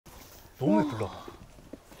너무 예쁘다.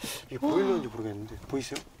 이게 보일런지 모르겠는데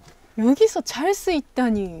보이세요? 여기서 잘 수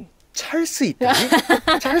있다니. 찰 수 있다니?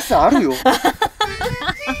 찰스 아루요.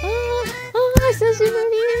久しぶ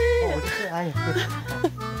り. 아니,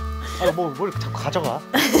 뭘 자꾸 가져가?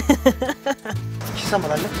 키스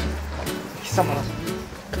한번 할래? 키스 한번 하자.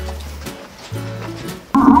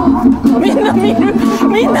 민나 미루.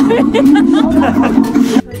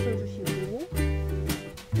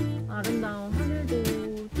 아름다운 하늘도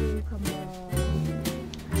쭉 한번.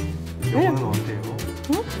 여보는 어때요?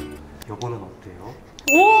 응? 여보는 어때요?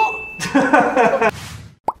 오!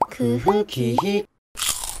 그 후기.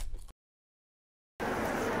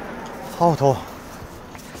 아우 더워.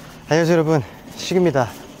 안녕하세요 여러분, 식입니다.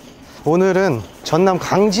 오늘은 전남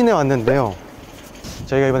강진에 왔는데요.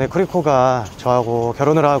 저희가 이번에 쿠리코가 저하고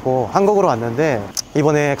결혼을 하고 한국으로 왔는데,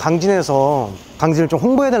 이번에 강진에서 강진을 좀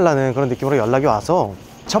홍보해달라는 그런 느낌으로 연락이 와서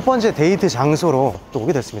첫 번째 데이트 장소로 또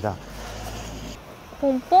오게 됐습니다.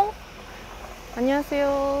 뽕뽕?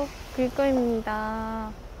 안녕하세요,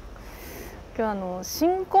 쿠리코입니다. 今日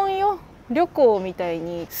新婚よ旅行みたい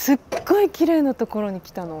にすっごい綺麗なところに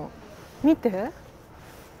来たの。見て、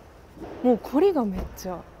もうこれがめっち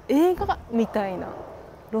ゃ映画みたいな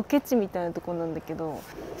ロケ地みたいなところなんだけど、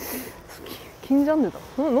緊張んでた。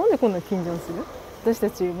なんでこんな緊張する？私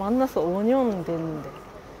たち만나서 5년 됐는데.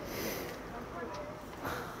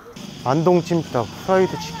 안동찜닭,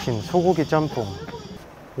 프라이드 치킨, 소고기 짬뽕.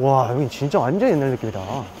 와, 여긴 진짜 완전 옛날 느낌이다.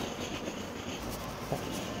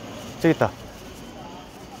 저기 있다.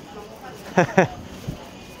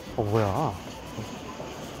 뭐야,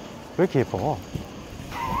 왜 이렇게 예뻐?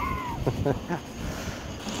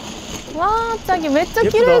 와, 저기 めっちゃ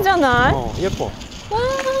綺麗じゃない? 예뻐. 와,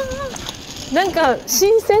 なんか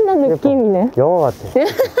新鮮な느낌이네. 영화 같아.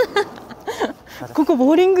 ここ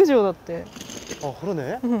ボーリング場だって.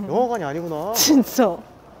 그러네. 영화관이 아니구나. 진짜.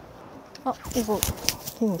 아, 이거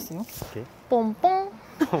기능있어요? 오케이. 뽕뽕.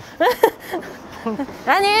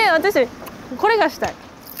 아니, 私これがしたい.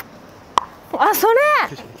 아, それ!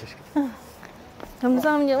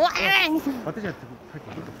 감사합니다. 와!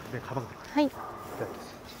 내 가방. 하이.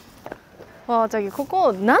 와, 저기 こ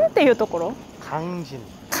こなんていうところ? 강진.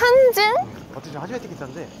 강진? 어떻게 하지마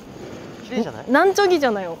티켓인데 길이잖아요.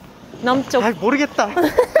 남쪽이잖아요. 남쪽. 아, 모르겠다.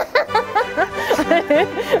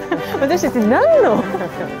 私たち何の?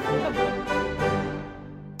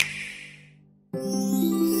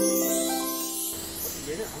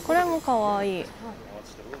 これもかわいい.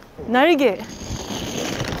 날개. こ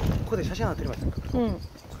こで写真하나 드리면 응.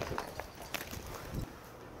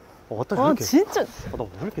 어떤 아, 이렇게? 진짜. 나 왜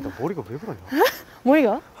이렇게, 나 머리가 왜 그러냐?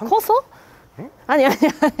 머리가? 커서? 응? 아니. 약간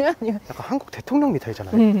한국 대통령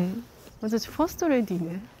미타이잖아요. 응.私퍼스트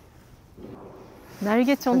레디네.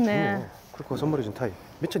 날개 쳤네. 그리고 선물해준 타이.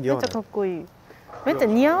 진짜 니아와. 진짜 かっこいい. 진짜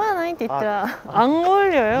니아와나이って言ったら안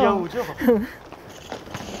어울려요. 니아오죠?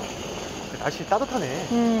 날씨 따뜻하네.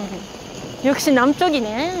 역시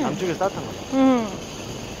남쪽이네. 남쪽에서 따뜻한 거죠.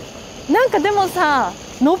 뭔가 근데 사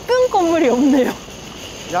높은 건물이 없네요.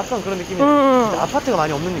 약간 그런 느낌이. 아파트가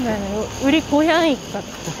많이 없는 느낌. 네, 우리 고향이 같아.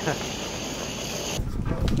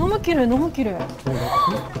 너무綺麗, 너무綺麗.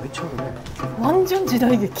 미쳐버리네. 완전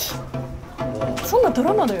지다이게키. そんなド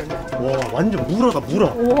ラマだよね. 와, 완전 무라다, 무라.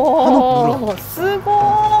 와, 무라. すご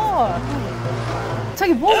い.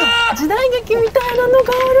 저기 뭐 지다이게키 みたいなの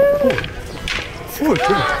がある. 헐,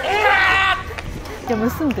 대박. 이게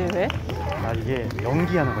무슨 대회? 아, 이게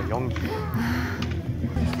연기하는 거야, 연기.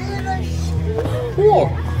 우와.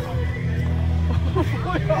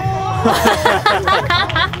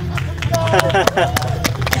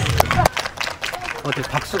 어때,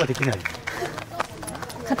 박수가 되긴 하지.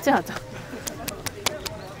 같이 하자.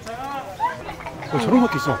 저런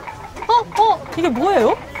것도 있어. 이게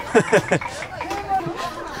뭐예요?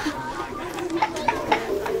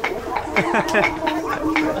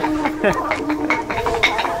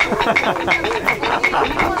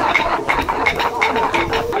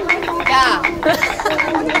 야,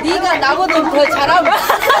 네가 나보다 더 잘하면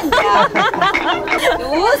야,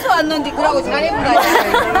 어디서 왔는데 그러고 잘해본다.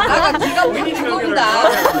 나가 기가 물 죽어본다.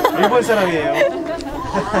 일본 사람이에요.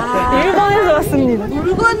 일본에서 왔습니다.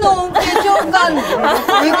 물건 넣은 게 조금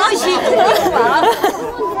이것이 죽어봐.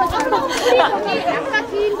 아까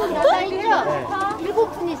그 일본 여자인데요.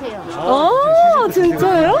 일곱 분이세요. 아,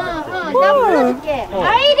 진짜요? 나 불러줄게.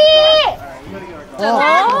 아이리!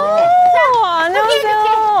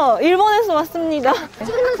 안녕하세요. 일본에서 왔습니다.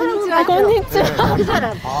 찍는 사람 건니치와. 그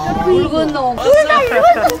사람. 물건 넣은 거.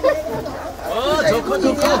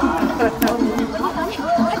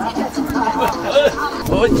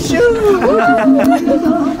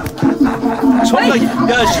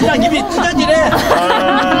 야, 신랑 입이 찢어지네.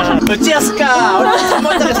 어찌했을까? 오늘 밥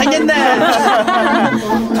먹다가 생겼네.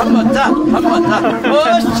 밥 먹자.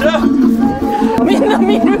 어쇼. 민나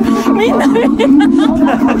미루.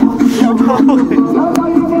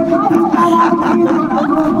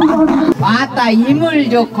 맞다, 인물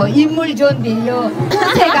좋고 인물 좋은데요.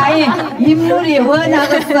 제가 인물이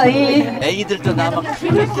원하겠어. 애기들도 나막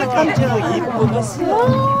깜짝으로 이쁘겠어.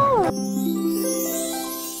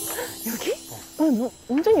 여기? 너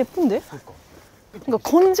엄청 예쁜데? 그러니까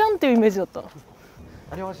건장 때 이미지였다.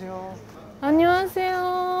 안녕하세요.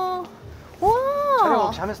 안녕하세요. 와. 촬영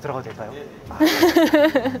혹시 하면서 들어가도 될까요?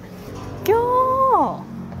 겨.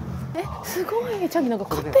すごい. 자기 뭔가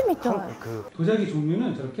카페 밑에. 도자기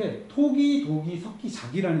종류는 저렇게 토기, 도기, 석기,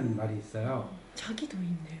 자기라는 말이 있어요. 자기도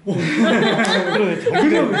있네. 그래,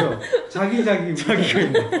 자기가 자기가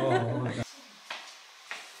있네.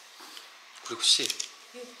 그리고 씨,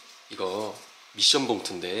 이거 미션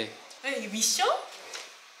봉투인데. 이 미션?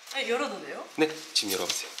 열어도 돼요? 네, 지금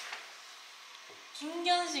열어보세요.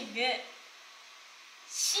 김견식의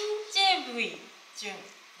신체 부위 중,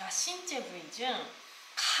 신체 부위 중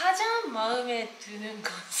가장 마음에 드는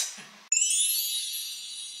것을.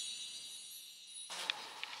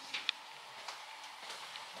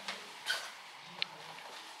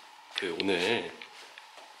 오늘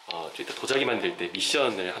저희가 도자기 만들 때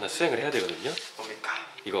미션을 하나 수행을 해야 되거든요. 그러니까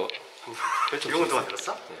이거 한번 펼쳐주세요. 이런 것도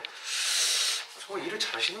만들었어? 네. 정말 일을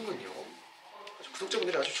잘하시는군요.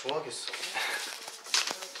 구독자분들이 아주 좋아하겠어.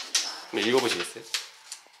 한번 읽어보시겠어요?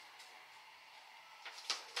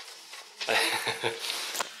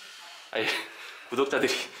 아니,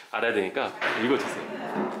 구독자들이 알아야 되니까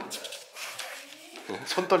읽어주세요.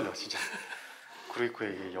 손 떨려 진짜.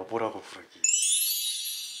 쿠리코에게 여보라고 부르기.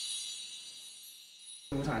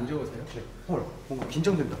 우선 안 적으세요? 네. 헐, 뭔가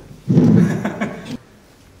긴장된다.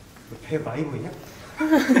 배 많이 보이냐?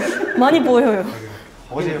 많이 보여요.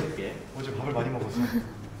 어제 밥을 많이 먹었어.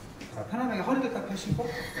 자, 편안하게 허리를 딱 펴시고,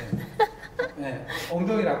 네,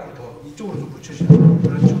 엉덩이를 앞으로 더 이쪽으로 좀 붙여주세요.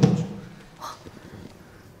 그렇죠.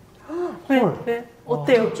 네.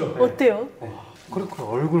 어때요? 귀엽죠? 어때요? 쿠리코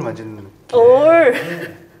얼굴 만지는 느낌.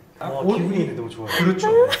 기분이 너무 좋아요. 그렇죠.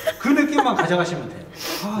 그 느낌만 가져가시면 돼요.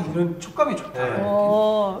 이런 촉감이 좋다. 네.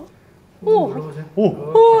 오. 올라가세요. 오.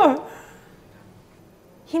 헐.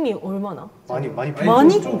 힘이 얼마나?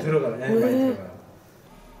 많이 좀 들어가요. 네, 많이 들어가요.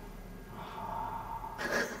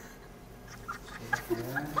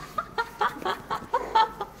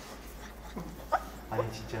 아니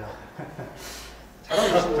진짜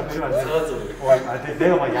잘한다. 그러면 안 돼.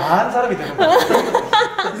 내가 막 야한 사람이 되는 거야.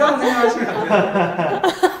 이상한 생각하시면 안 돼요.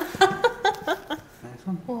 네,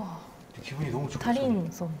 손. 기분이 너무 좋아. 달인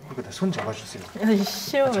손. 그러니까 손 잡아주세요.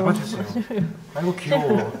 싫어요. 잡아주세요. 아이고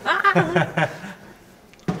귀여워.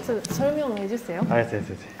 설명해 주세요. 알았어.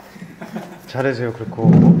 잘해줘요. 그리고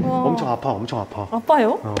엄청 아파.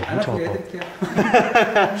 아파요? 엄청 아파.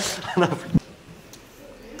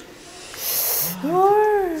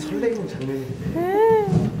 설레이는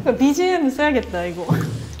장면인데. BGM 써야겠다 이거.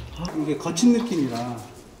 이게 거친 느낌이라.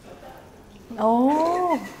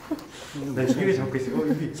 나 이게 잡고 있어.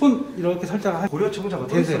 여기 손 이렇게 살짝 고려청 잡아.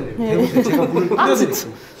 대세요. 대보세요. 제가 물을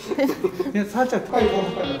뿌려드릴게요. 그냥 살짝.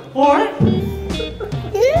 헐?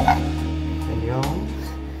 안녕.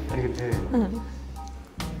 아니 근데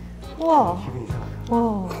와. 기분이 이상하다.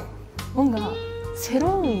 와. 뭔가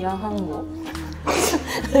새로운 야한 거.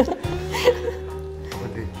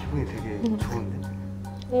 근데 기분이 되게 좋은데.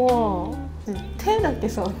 와. 태어났게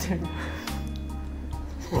써왔대요.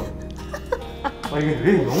 이게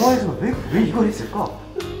왜 영화에서 왜 이걸 했을까?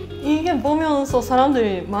 이게 보면서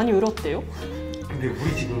사람들이 많이 울었대요. 근데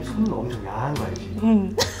우리 지금 손 엄청 야한 거 알지?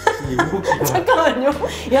 이 울곡기가. 잠깐만요.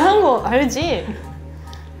 야한 거 알지?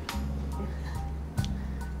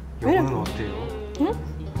 여보는 어때요? 응?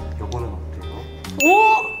 여보는 어때요? 오!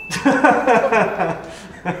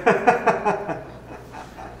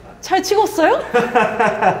 잘 찍었어요?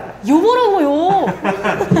 여보라고요.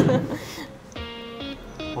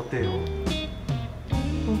 어때요?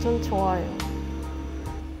 엄청 좋아요.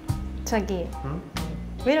 자기, 응?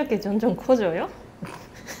 왜 이렇게 점점 커져요?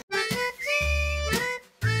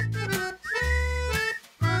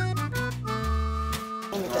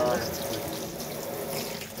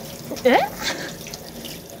 예?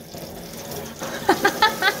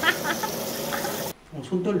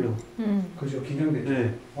 손 떨려. 그죠, 긴장되죠.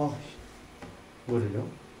 네. 뭐를요?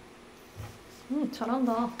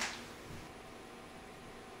 잘한다.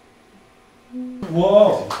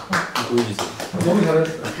 와, 보여주세요. 너무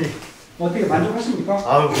잘했어. 어떻게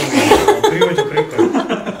만족하십니까? 그림을 좀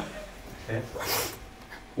그릴까요? 네.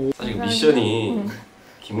 사실 미션이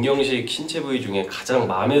김경식 신체 부위 중에 가장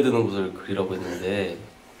마음에 드는 곳을 그리라고 했는데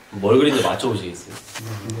뭘 그린지 맞춰보시겠어요?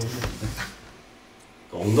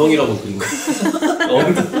 엉덩이라고 그린 거.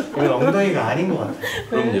 이건 엉덩이가 아닌 것 같아요.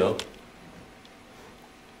 그럼요.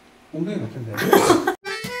 엉덩이 같은데.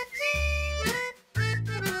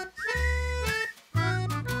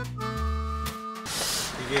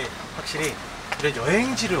 이게 확실히 이런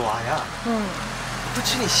여행지를 와야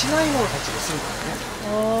후친이 신화임으로 다 찍었을 거거든요.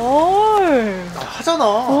 하잖아.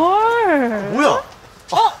 뭐야?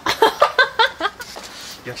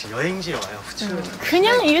 역시 여행지에 와요 후친은.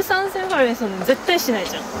 그냥 일상생활에서는 絶対しない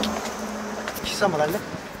じゃん. 키스 한번 할래?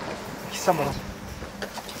 키스 한번 하자.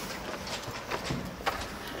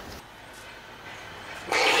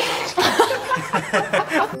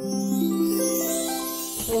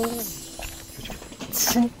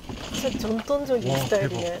 진짜 전통적인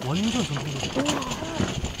스타일이네. 완전 전통적이야.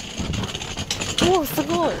 오, す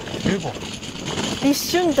ごい. 대박. 一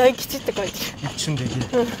瞬大吉って書いてる. 입춘 대기.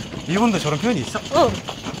 일본도 저런 표현이 있어? 응.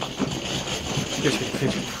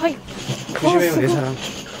 하이. 조심해요 내 사랑.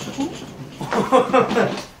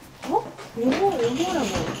 여보라고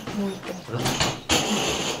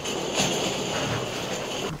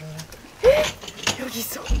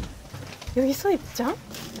여기서 입장?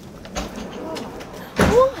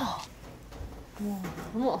 우와.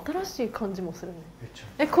 너무 新しい感じもするね.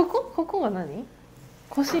 그렇죠. ここが何?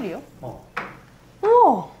 거실이요?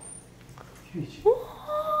 우와. 휴이지.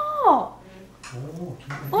 우와.そ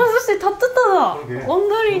してタッタだ.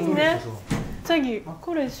 온돌이 있네. 저기,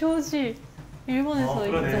 これ 障子. 일본에서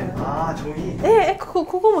있잖아요. 아 종이. 그거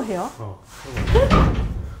뭐 해요?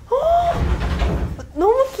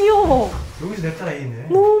 너무 귀여워. 여기서 내 딸 애이네.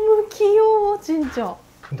 너무 귀여워 진짜.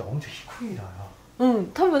 근데 엄청 희쿠이다.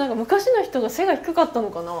 응, 多分なんか昔の人が背が低かったの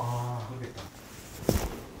かな. 아 그러겠다.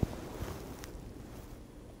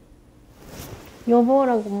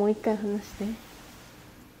 여보라고 もう一回話して.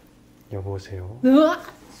 여보세요. 우와.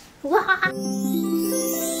 우와.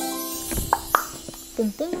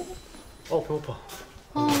 뽕뽕. 배고파.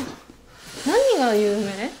何が有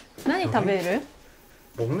名? 何食べる?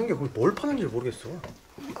 먹는 게 거기 뭘 파는지 모르겠어.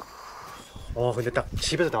 근데 딱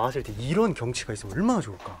집에서 나왔을 때 이런 경치가 있으면 얼마나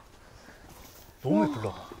좋을까. 너무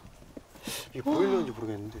예쁠라. 이게 보이려는지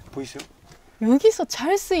모르겠는데 보이세요? 여기서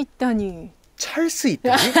잘 수 있다니. 찰 수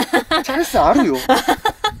있다니? 찰스 아루요.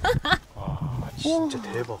 진짜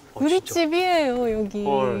대박. 우리 진짜. 집이에요 여기.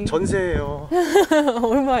 헐, 전세예요.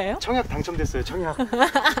 얼마예요? 청약 당첨됐어요. 청약.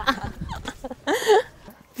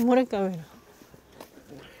 모래카메라.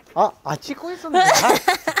 찍고 있었는데.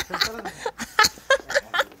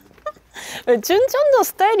 준천도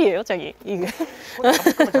스타일이에요 자기 이게.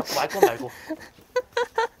 자꾸 말 건 말고.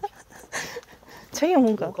 자기가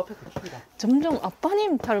뭔가 점점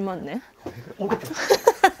아빠님 닮았네.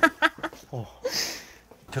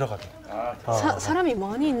 들어가게. 사람이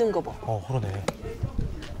많이 있는 거 봐. 그러네.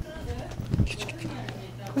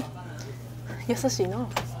 優しいな.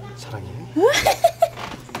 사랑해.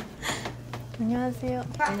 안녕하세요.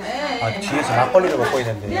 뒤에서 막걸리를 먹고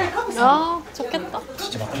있는데. 좋겠다.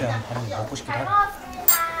 진짜 막걸리 한번 먹고 싶긴 하다.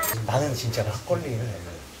 나는 진짜 막걸리를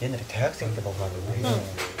옛날에 대학생 때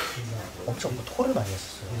먹어봤는데 엄청 토를 많이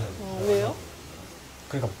했었어요. 왜요?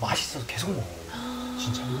 그러니까 맛있어서 계속 먹어.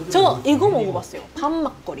 진짜. 저 이거 먹어봤어요. 밤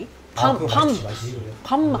막걸리. 밤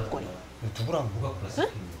막걸리. 누구랑 누구랑?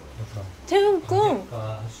 태훈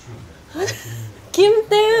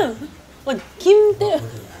김태훈.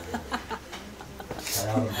 김태훈.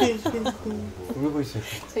 울고 있어요.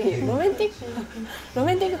 저기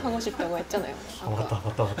로맨틱 하고 싶다고 했잖아요. 맞다.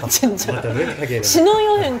 진짜. 맞다, 로맨틱하게 해야 돼.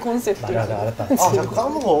 신혼여행 콘셉트. 알았다. 자꾸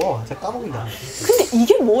까먹어. 자꾸 까먹는다. 근데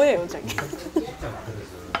이게 뭐예요, 자기?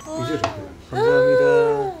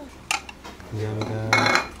 감사합니다.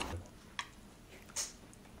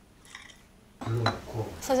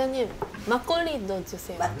 사장님, 막걸리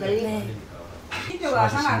넣어주세요. 막걸리? 네. 신표가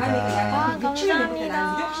상하가면 그냥 6, 7년부터 감사합니다.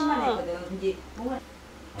 난 6, 10만 했거든. 이제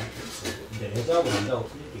근데 여자하고 남자하고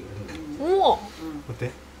틀릴 게 그런 거. 우와,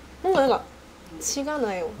 어때? 뭔가 내가 지가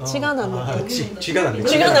나요. 지가 난 느낌. 쥐가 났네.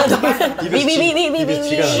 지가 나요.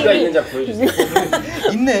 비비비비비비. 시가 있는 자 보여주세요.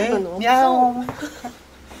 있네. 야옹.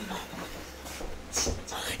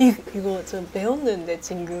 이거 저 배웠는데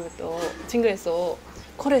친구에서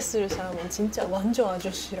코레 쓸 사람은 진짜 완전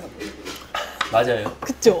아저씨라고. 맞아요.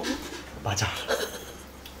 그쵸? 맞아.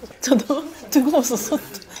 저도 뜨거워서 손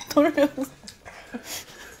돌려서.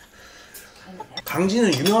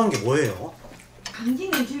 강진은 유명한 게 뭐예요?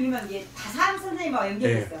 강진은 지금 이게 다산 선생님하고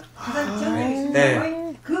연결했어. 다산 전공이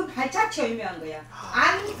네. 그 발자취가 유명한 거야.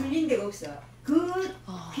 안 불린 데가 없어. 그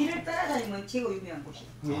길을 따라다니면 제가 유명한 곳이야.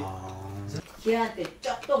 걔한테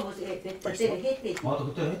쪽도 못 그때는 했대. 또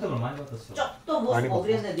그때 혜택을 많이 받았어. 쪽도 못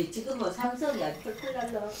그랬는데 지금은 삼성이야. 펄펄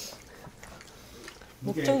날라.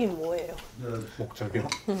 목적이 뭐예요? 목적이요?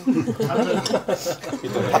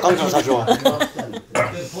 닭강정 사줘.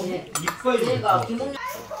 내가 김웅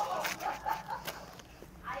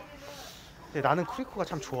근데 나는 쿠리코가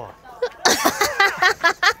참 좋아.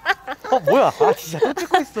 뭐야? 아 진짜 또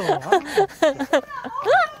찍고 있어.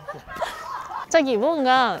 자기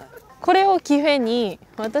뭔가 これを機会に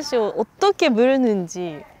私を어떻게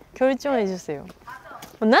부르는지 결정해 주세요.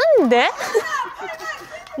 난데?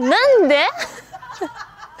 난데?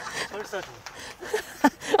 설사줘.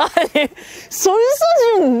 아니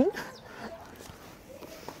설사준.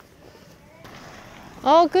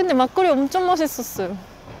 아 근데 막걸리 엄청 맛있었어요.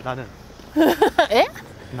 나는. 에?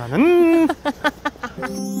 나는.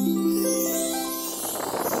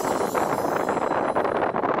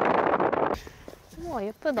 우와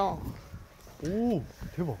예쁘다. 오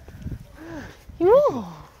대박.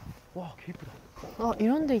 우와. 와 개 이쁘다. 아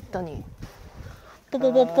이런 데 있다니.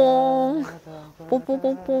 뽀뽀뽀뽕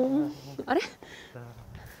뽀뽀뽀뽕. 아래?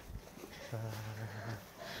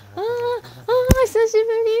久し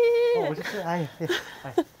ぶり. 멋있어. 아이.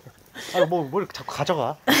 뭘 자꾸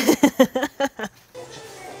가져가.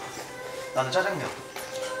 나는 짜장면.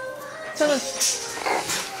 저는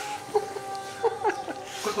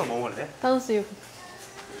꿀꿀 뭐 먹을래? 다우스유.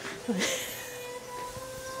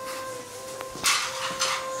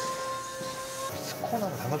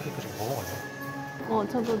 스콘하고 단감 케이크 좀 먹어볼래?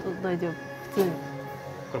 저도 나 이제普通に.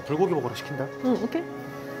 그럼 불고기 먹으러 시킨다. 응, 오케이.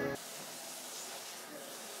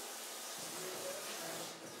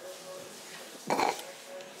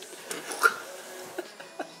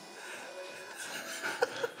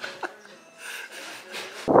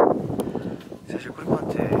 사실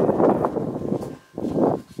쿠리코한테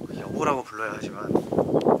여보라고 불러야 하지만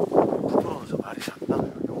부끄러워서 말이 잘 안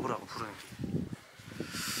나와요. 여보라고 부르는 게.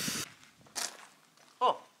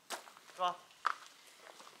 좋아. 좋아.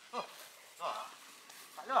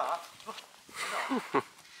 빨리 와.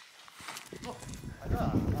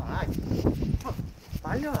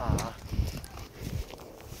 빨리 와.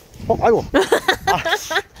 아이고.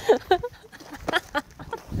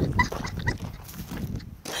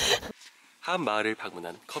 한 마을을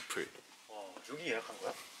방문한 커플. 여기 예약한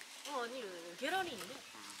거야? 아니, 계란이네.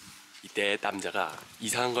 이때 남자가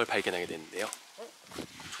이상한 걸 발견하게 되는데요.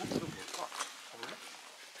 저 물은 뭘까? 가볼래?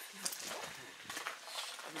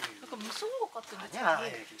 약간 무서운 것 같은데.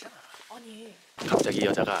 아니야, 괜찮아. 아니. 갑자기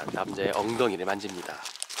여자가 남자의 엉덩이를 만집니다.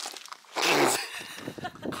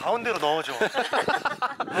 가운데로 넣어줘.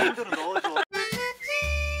 가운데로 넣어줘.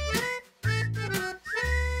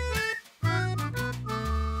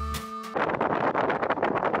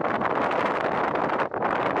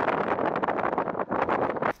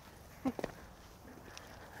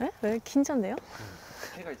 에? 왜 긴장돼요?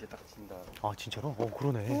 해가 이제 딱 진다. 아 진짜로?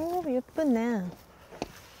 그러네. 오 예쁘네.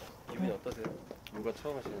 기분이 어떠세요? 누가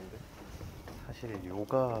처음 하시는데? 사실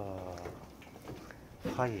요가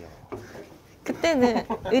파이요. 그때는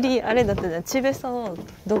우리あれだったじゃん. 집에서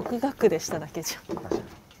독학을 しただけじゃん. 맞아.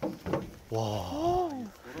 와.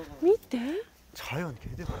 밑에? 자연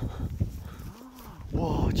개대박.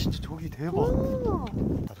 와 진짜 저기 대박.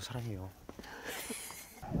 나도 사랑해요.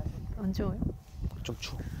 안 좋아요? 좀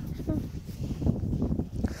추워.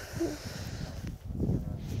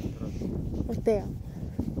 어때요?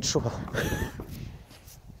 추워.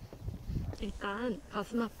 일단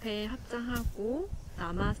가슴 앞에 합장하고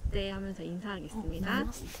나마스테 하면서 인사하겠습니다.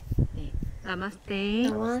 나마스테. 네, 나마스테.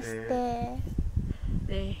 나마스테.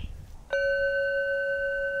 네.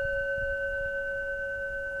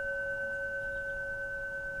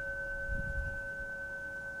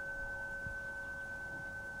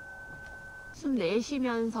 숨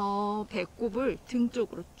내쉬면서 배꼽을 등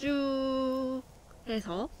쪽으로 쭉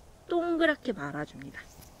해서 동그랗게 말아줍니다.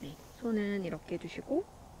 네, 손은 이렇게 두시고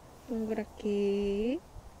동그랗게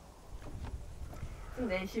숨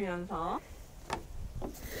내쉬면서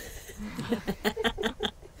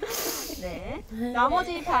네,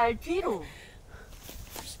 나머지 발 뒤로.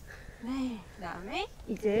 네, 그다음에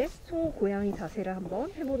이제 소 고양이 자세를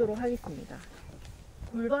한번 해보도록 하겠습니다.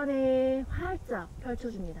 골반에 활짝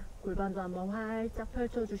펼쳐줍니다. 골반도 한번 활짝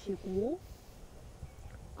펼쳐주시고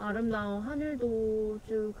아름다운 하늘도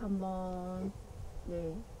쭉 한번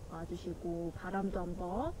와주시고 바람도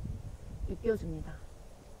한번 느껴줍니다.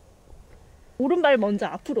 오른발 먼저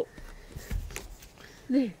앞으로.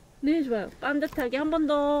 네, 좋아요. 반듯하게 한 번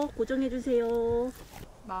더 고정해주세요.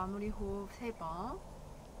 마무리 호흡 3번.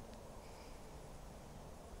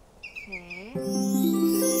 네.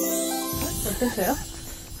 어땠어요?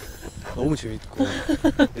 너무 재밌고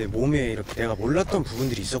내 몸에 이렇게 내가 몰랐던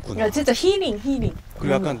부분들이 있었구나. 야 진짜 힐링.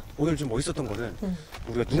 그리고 약간 오늘 좀 멋있었던 거는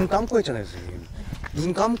우리가 눈 감고 했잖아요, 선생님.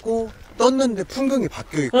 눈 감고 떴는데 풍경이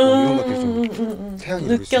바뀌어 있고 이런 것들이 좀 태양이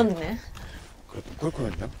느꼈네.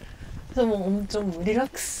 그렇거든요. 그래서 뭐 엄청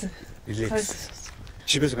리렉스. 릴렉스.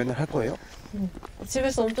 집에서 맨날 할 거예요?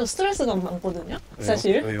 집에서 엄청 스트레스가 많거든요. 왜요?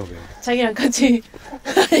 사실. 왜요? 자기랑 같이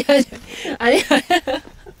아니.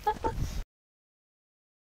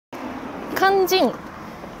 간진.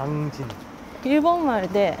 강진.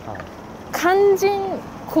 일본말で 아. 肝心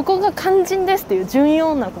ここが肝心ですっていう重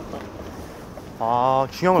要なこと 아,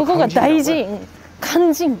 중요한 걸 ここが大事 강진이라고요?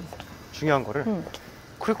 肝心 중요한 거를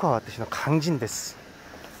쿠리코가 뜻이나 강진데스.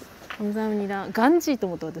 감사합니다. 간지と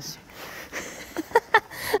思った私